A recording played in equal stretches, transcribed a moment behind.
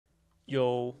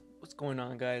Yo, what's going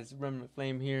on, guys?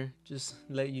 ReminentFlame here. Just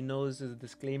let you know, this is a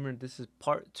disclaimer. This is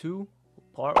part 2,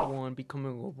 part 1,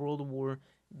 becoming a World War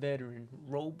veteran,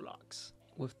 Roblox.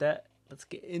 With that, let's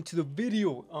get into the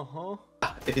video.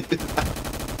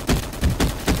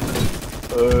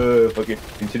 Fucking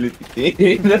utility.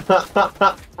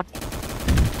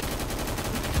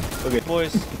 Okay.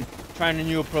 Boys, trying a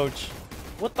new approach.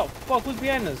 What the fuck? Who's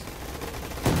behind us?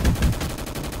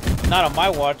 Not on my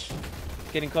watch.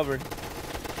 Getting covered.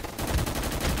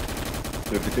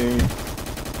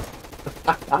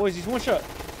 Boys, he's one shot.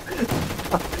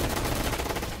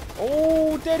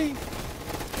 Oh, daddy.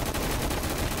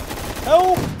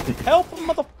 Help! Help,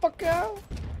 motherfucker!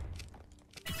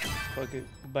 Fuck it.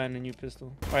 Buying a new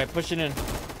pistol. Alright, push it in.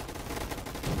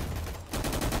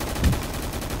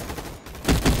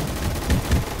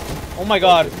 Oh my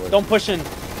god. Don't push in.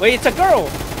 Wait, it's a girl!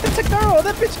 It's a girl!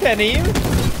 That bitch can't aim!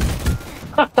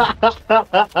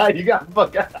 You got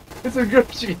fuck out. It's a girl.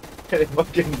 She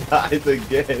fucking dies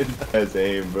again. That's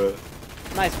aim, bro.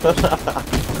 Nice push.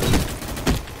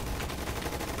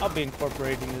 I'll be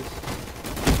incorporating this.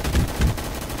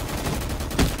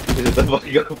 This is the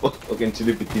fucking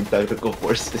Philippine tactical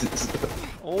forces.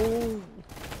 Oh.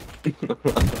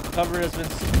 Cover has been.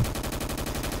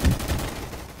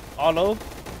 Hollow.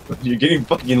 You're getting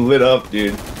fucking lit up,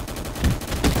 dude.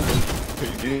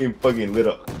 You're getting fucking lit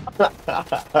up.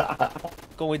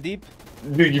 Going deep.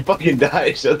 Dude, you fucking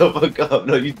died. Shut the fuck up.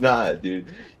 No, you not, dude.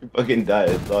 You fucking died.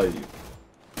 I saw you.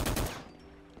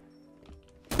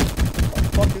 What the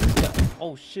fuck is this guy?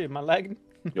 Oh shit, am I lagging?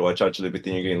 Yo, watch out,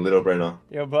 Philippine. You're getting lit up right now.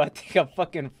 Yo, bro, I think I'm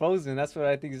fucking frozen. That's what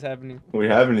I think is happening. What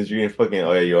happened is you're getting fucking.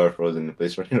 Oh, yeah, you are frozen in the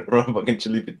place right now. Fucking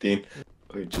Philippine.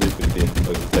 Fucking Philippine.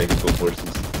 Fucking tactical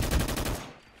forces.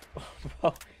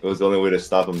 Bro. It was the only way to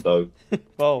stop him, dog.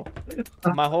 Bro,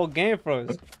 my whole game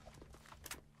froze.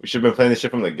 We should have been playing this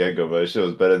shit from the get-go, but this shit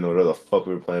was better than whatever the fuck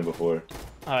we were playing before.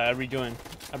 Alright, I rejoined.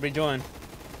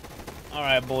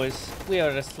 Alright, boys. We are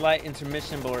at a slight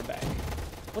intermission, but we're back.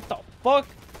 What the fuck?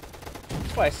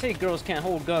 That's why I say girls can't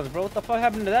hold guns, bro. What the fuck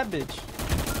happened to that bitch?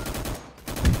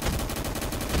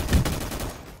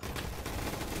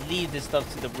 Leave this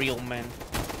stuff to the real men.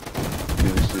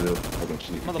 Dude, this shit fucking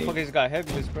cheap. Motherfuckers got head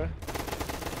glitch, bro.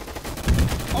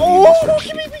 Oh,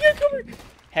 give me get covered.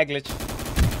 Head glitch.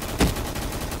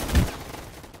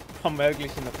 I'm head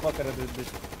glitching the fuck out of this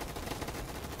bitch.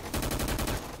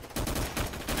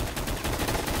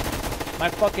 Am I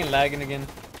fucking lagging again?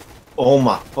 Oh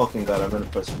my fucking god, I'm gonna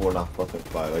press 4, not fucking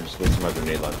 5. I just wasted my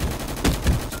grenade launcher.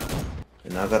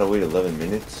 And now I gotta wait 11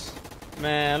 minutes?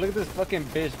 Man, look at this fucking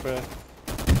bitch, bro.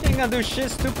 She ain't gonna do shit,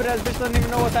 stupid ass bitch doesn't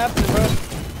even know what's happening, bro.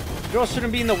 Girl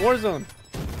shouldn't be in the war zone.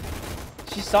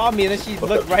 She saw me and then she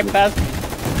looked right past me.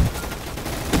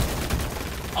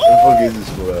 What the fuck is this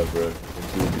for at, bro?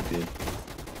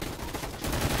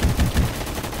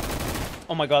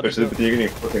 Oh my god, you're getting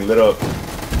fucking lit up.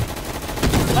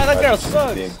 Man, that girl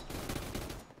sucks.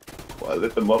 Well, I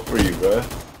lit them up for you, bro.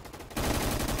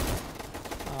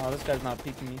 Oh, this guy's not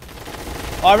peeking me.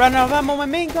 Oh, I ran out of ammo on my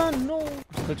main gun. No.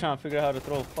 I'm still trying to figure out how to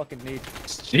throw a fucking nade.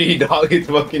 G, dog, it's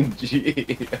fucking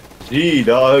G. G,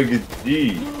 dog, it's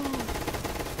G.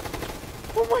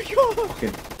 Oh my god.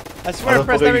 Fucking, I swear I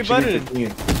pressed every button.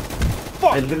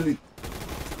 Fuck. I literally.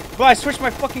 Bro, I switched my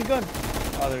fucking gun.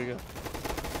 Oh, there you go.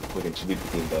 Fucking chili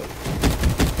team, dog.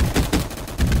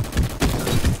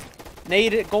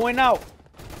 Nade it going out.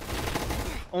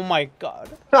 Oh my god.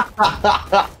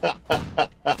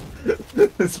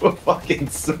 This one fucking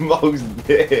smokes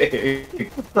dick. He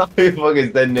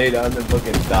fucking said nade on and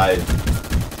fucking died.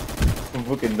 I'm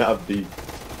fucking not deep.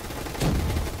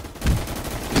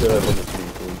 Shut up,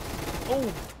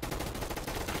 Oh.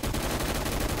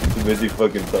 Too busy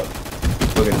fucking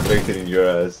spectating your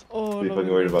ass. Oh, Be no.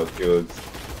 fucking worried about kills.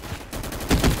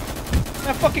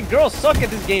 Man, fucking girls suck at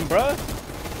this game, bro.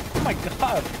 Oh my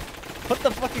god. Put the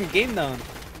fucking game down.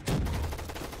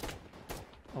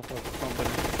 Oh fuck, wrong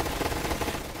button.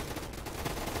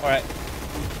 Alright.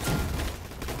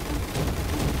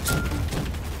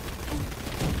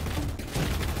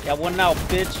 Yeah, one now,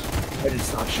 bitch. I did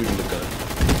stop shooting the gun.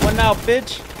 One now,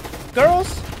 bitch.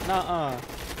 Girls? Nuh-uh.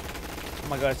 Oh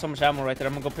my god, so much ammo right there.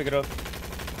 I'm gonna go pick it up.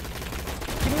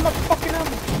 Give me my fucking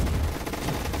ammo.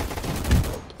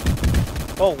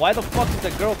 Oh, why the fuck is the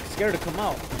girl scared to come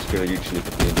out? I'm scared you actually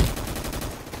the game.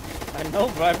 I know,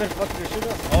 bro. I've been fucking her shit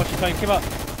up. Oh, she finally came out.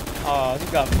 Oh, she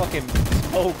got fucking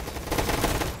smoked.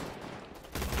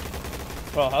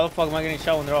 Bro, how the fuck am I getting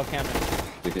shot when they're all camping?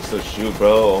 They can still shoot,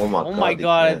 bro. Oh my god. Oh my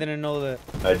god, I didn't know that.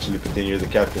 Actually, pretend you're the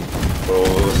captain. Bro,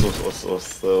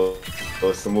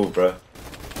 what's the move, bro?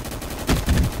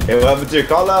 Hey, what happened to your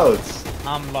callouts?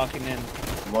 I'm locking in.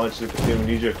 Come on, Chili Patin, we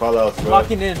need your call outs, bro.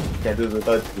 Locking in. Can't do this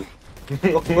without you.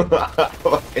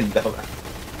 Fucking dumbass.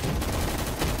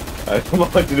 Alright, come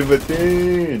on, Chili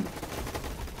Patin.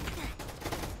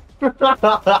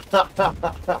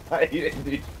 You didn't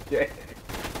do shit.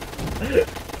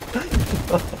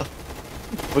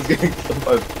 Was getting killed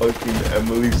by fucking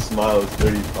Emily Smiles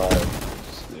 35.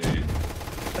 Shit.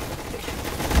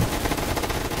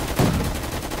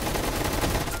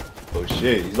 Oh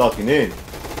shit, he's locking in.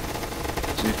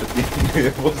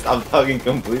 I'm talking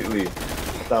completely.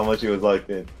 That's how much he was locked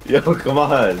in. Yo, come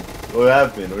on. What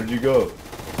happened? Where'd you go?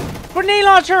 Grenade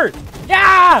launcher!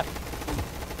 Yeah!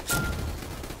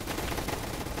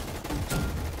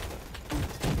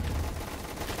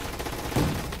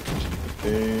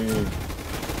 Dang.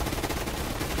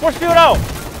 Force field out!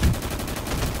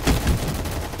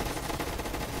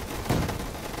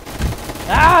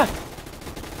 Ah!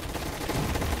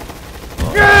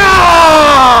 Oh.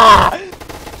 Yeah!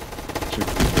 Shoot, I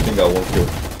think I won't kill.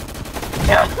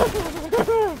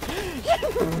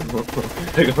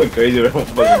 They're going crazy around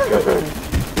fucking cover.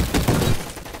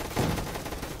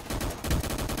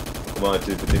 Come on,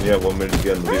 Chip, then you have 1 minute to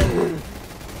get on the leaderboard.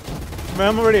 Man,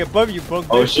 I'm already above you, bro.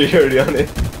 Oh shit, you're already on it.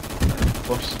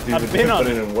 Oh shit, dude, I've been on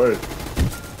put it in work.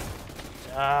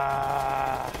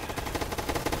 Ah.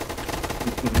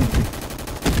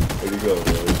 Where'd you go,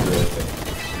 bro?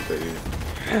 Shoot at you.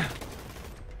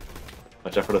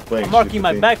 Watch out for the flank. I'm marking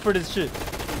my back for this shit.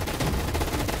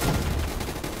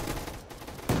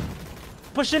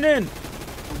 Pushing in.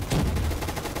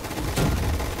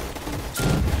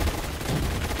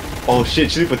 Oh shit,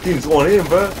 Chili Patin's going in,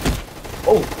 bro.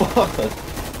 Oh fuck.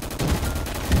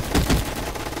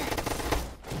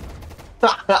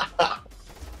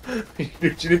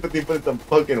 Dude, Chili Patin put in some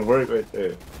fucking work right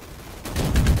there.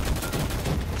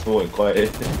 It's going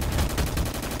quiet.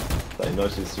 I know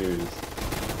she's serious.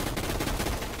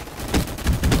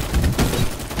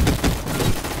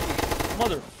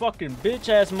 Motherfucking bitch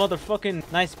ass motherfucking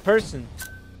nice person.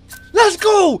 Let's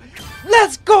go!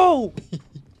 Let's go!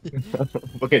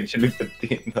 Fucking Chili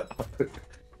Patin.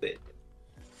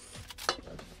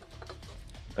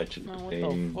 Chili Man, what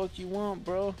Patin. the fuck you want,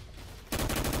 bro?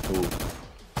 Ooh,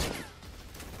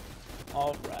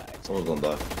 Alright. someone's gonna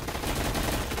die.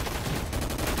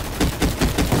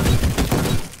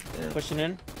 Damn. Pushing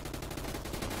in.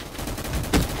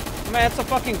 Man, it's a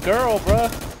fucking girl, bro.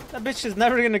 That bitch is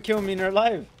never gonna kill me in her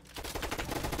life.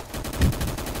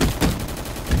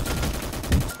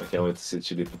 I can't wait to see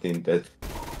Chili Patin dead.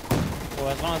 Well,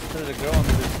 as long as there's a girl in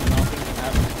the bitch, nothing can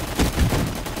happen.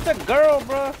 It's a girl,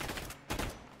 bro.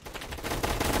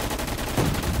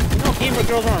 You know gamer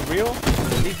girls aren't real?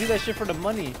 They do that shit for the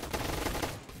money.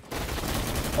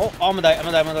 Oh, I'm gonna die, I'm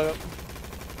gonna die.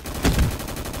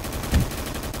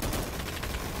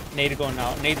 Nade going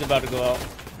out. Nade's about to go out.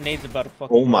 Nade's about to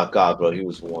fucking Oh my god, bro, he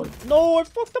was one. No, I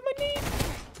fucked up my nade!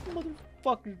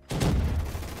 Motherfucker.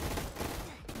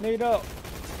 Nade out.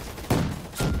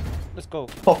 Let's go.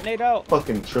 Oh, Nade out.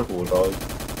 fucking triple, dog.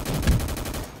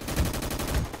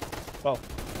 Bro,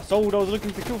 I sold. I was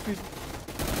looking to kill people.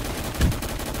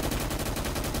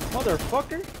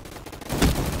 Motherfucker.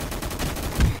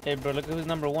 Hey, bro, look at who's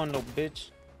number one, little bitch.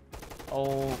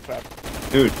 Oh, crap.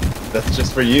 Dude, that's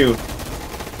just for you.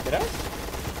 Did I?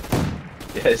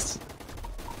 Yes.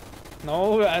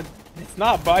 No, it's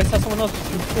not, bro. I saw someone else.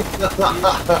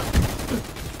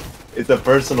 It's a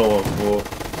personal one, fool.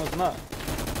 No, it's not.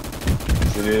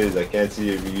 Yes, it is. I can't see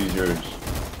if you use yours.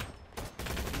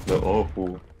 No, oh,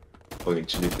 fool. Fucking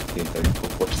Chili Patin, technical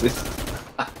forces.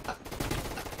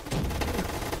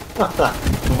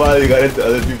 Finally got into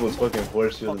other people's fucking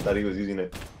force field and thought he was using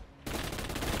it.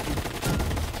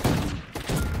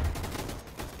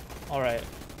 Alright,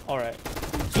 alright.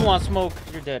 You want smoke,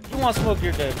 you're dead. You want smoke,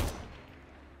 you're dead.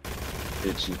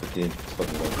 Dude, Chili Patin, it's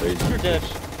fucking going crazy. You're dead.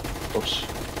 Oh, sh.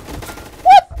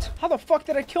 What? How the fuck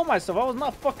did I kill myself? I was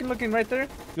not fucking looking right there.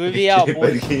 UAV out,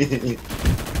 boys.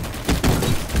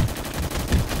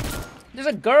 There's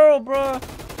a girl, bro.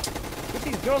 Get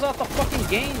these girls out the fucking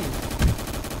game.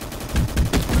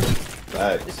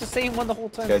 Right. It's the same one the whole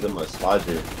time. This guy's a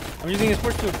massager. I'm using his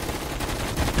first tool.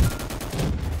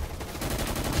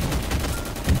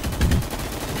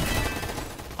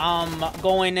 I'm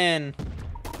going in.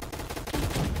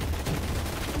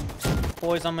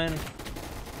 Boys, I'm in.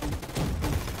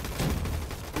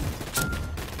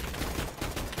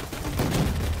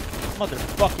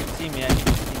 Motherfucking see me, I need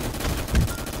to see me.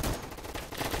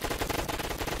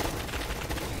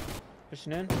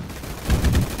 Pushing in.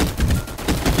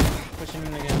 Pushing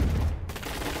in again.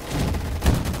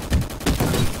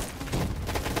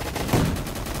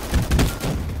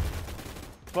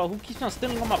 Bro, who keeps on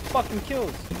stealing all my fucking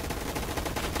kills?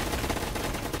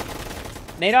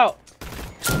 Nade out.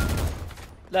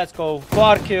 Let's go.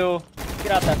 Quad kill.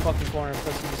 Get out that fucking corner,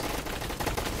 pussies.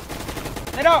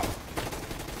 Nade out.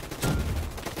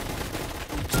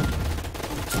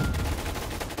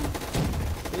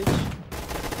 Bitch.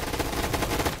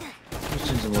 Let's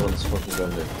choose one of this fucking gun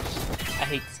there. I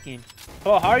hate this game.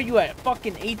 Bro, how are you at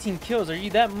fucking 18 kills? Are you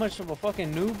that much of a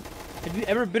fucking noob? Have you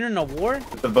ever been in a war?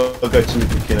 What the fuck got you,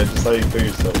 kid? I just saw you kill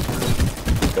yourself.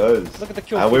 Because Look at the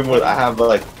kill. I way more. I have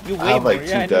like You I have more. like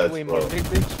Yeah, 2 deaths, way bro. more, big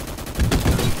bitch.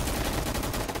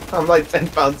 I'm like 10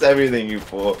 pounds everything, you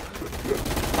fool.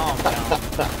 Calm down.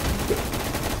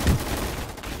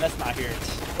 Let's not hear it.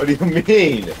 What do you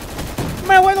mean?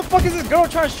 Man, why the fuck is this girl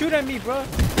trying to shoot at me, bro?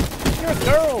 You're a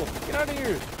girl. Get out of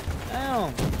here.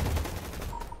 Damn.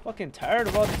 Fucking tired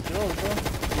of all these girls, bro.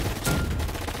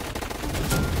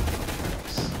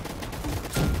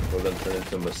 Well, then turn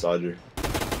into a massager.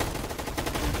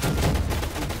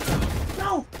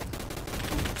 No.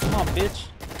 Come on, bitch.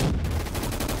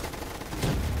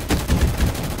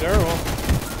 Girl.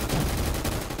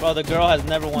 Bro, the girl has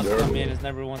never once killed me and has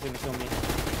never wanted to kill me.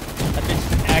 That bitch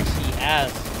is actually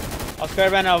ass. I'll spare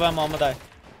right now, I'm gonna die.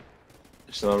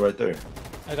 It's not right there.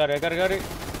 I got it.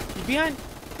 You behind?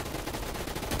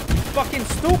 You fucking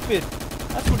stupid.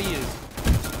 That's what he is.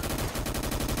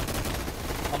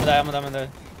 I'm gonna die.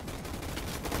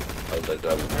 I was like,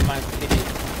 that. Never mind, idiot.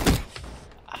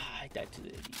 Ah, I died to the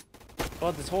idiot.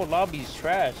 Bro, this whole lobby is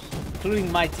trash.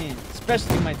 Including my team.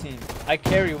 Especially my team. I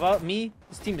carry. Without me,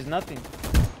 this team is nothing.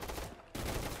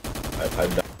 I died.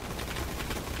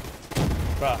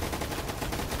 Bruh.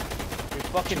 You're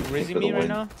fucking rizzing me right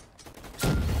now?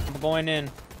 I'm going in.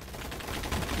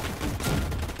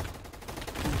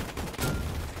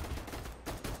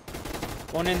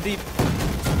 Going in deep.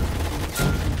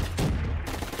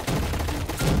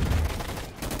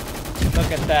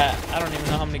 Look at that. I don't even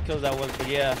know how many kills that was, but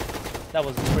yeah, that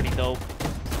was pretty dope.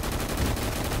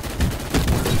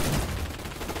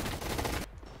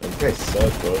 You guys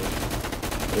suck, bro.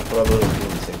 They put all the little team in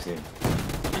the same team.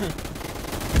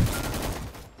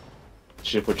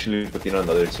 Should put you on the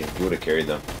other team. You would have carried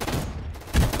them.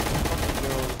 Fucking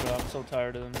girls, bro. I'm so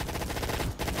tired of them.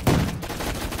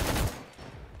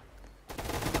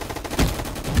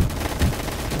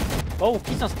 Oh,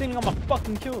 he's not stealing all my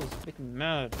fucking kills. Making me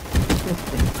mad.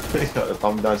 If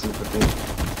I'm down super team.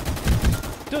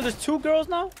 Dude, there's 2 girls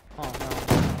now? Oh no,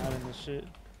 I'm having this shit.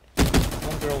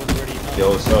 One girl was already enough. Yo,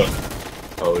 what's up?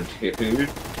 Oh, dude.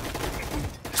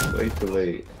 Way too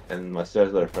late. And my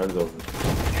sisters are friends over.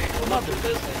 Well, not the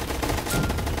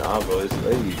business. Nah, bro, it's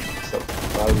late. It's up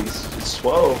probably it's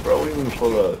 12, bro. We didn't even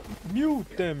pull up. Mute,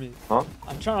 damn it. Huh?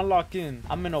 I'm trying to lock in.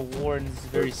 I'm in a war and this is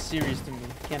very serious to me.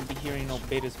 Can't be hearing no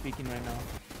beta speaking right now.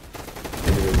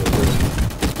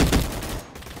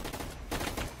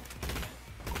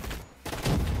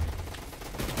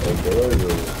 Hey, girl,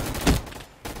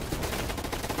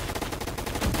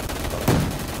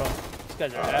 Bro, these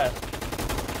guys are ass.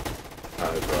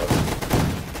 alright, bro.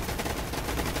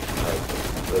 Alright,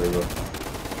 there we go.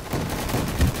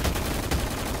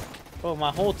 Bro,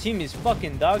 my whole team is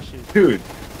fucking dog shit. Dude,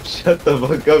 shut the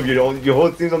fuck up. Your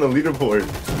whole team's on the leaderboard.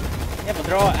 Yeah, but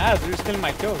they're all ass. They're just stealing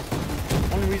my kills.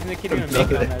 Only reason they can't even make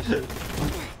it on that shit.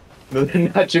 No, they're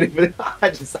not shooting, but I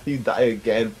just saw you die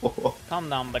again, fool. Calm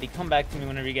down, buddy. Come back to me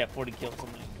whenever you get 40 kills on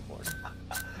the leaderboard.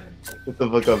 Shut the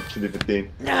fuck up, Chili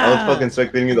 15. Nah. I was fucking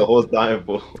spectating you the whole time,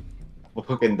 fool. I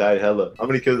fucking died hella. How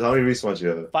many kills, how many respawns you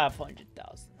have?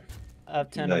 500,000. I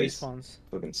have 10 Nice. respawns.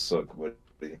 Fucking suck,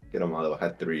 buddy. Get on my level. I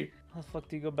had 3. How the fuck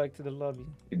do you go back to the lobby?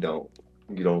 You don't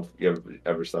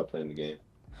ever stop playing the game.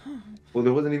 Well,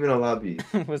 there wasn't even a lobby.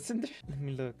 What's in there? Let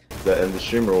me look. That end the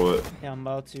stream or what? Yeah, I'm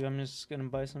about to. I'm just gonna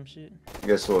buy some shit.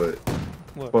 Guess what?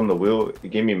 What? On the wheel,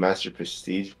 it gave me Master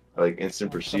Prestige, like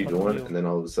instant Oh, Prestige fuck on the 1, wheel. and then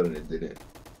all of a sudden it didn't.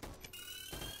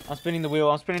 I'm spinning the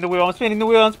wheel. I'm spinning the wheel. I'm spinning the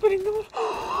wheel. I'm spinning the wheel.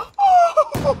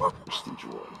 Prestige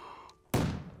 1.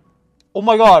 Oh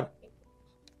my god.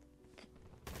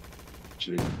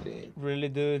 Chili 15. Really,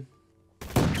 dude.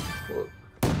 What?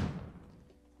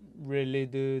 Really,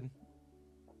 dude.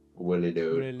 Willie,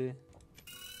 dude. Really.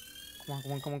 Come on,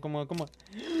 come on, come on, come on, come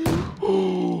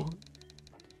on.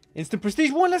 Instant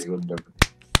prestige 1, let's go.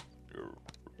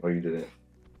 Oh, you did it.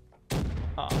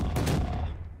 Ah.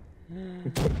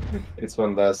 It's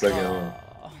one last second.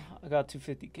 I got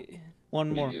 250k.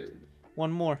 One more.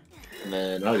 One more.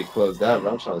 Man, I already closed that,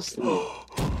 but I'm trying to sleep.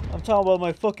 I'm talking about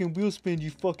my fucking wheel spin, you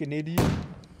fucking idiot.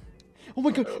 Oh my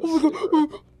god, oh my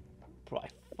god. Bro, I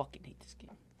fucking hate this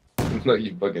game. No,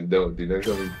 you fucking don't, dude. Next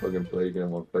time you fucking play again,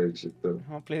 I'm gonna play this shit too. I'm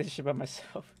gonna play this shit by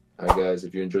myself. Alright guys,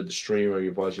 if you enjoyed the stream or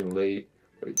you're watching late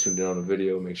or you tuned in on a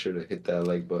video, make sure to hit that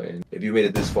like button. If you made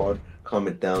it this far,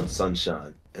 comment down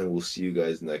sunshine, and we'll see you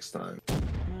guys next time.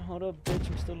 Man, hold up, bitch.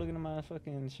 I'm still looking at my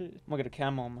fucking shit. I'm gonna get a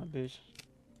camo on my bitch.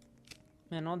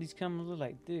 Man, all these camos look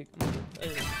like dick.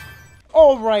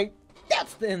 Alright,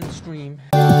 that's the end of the stream.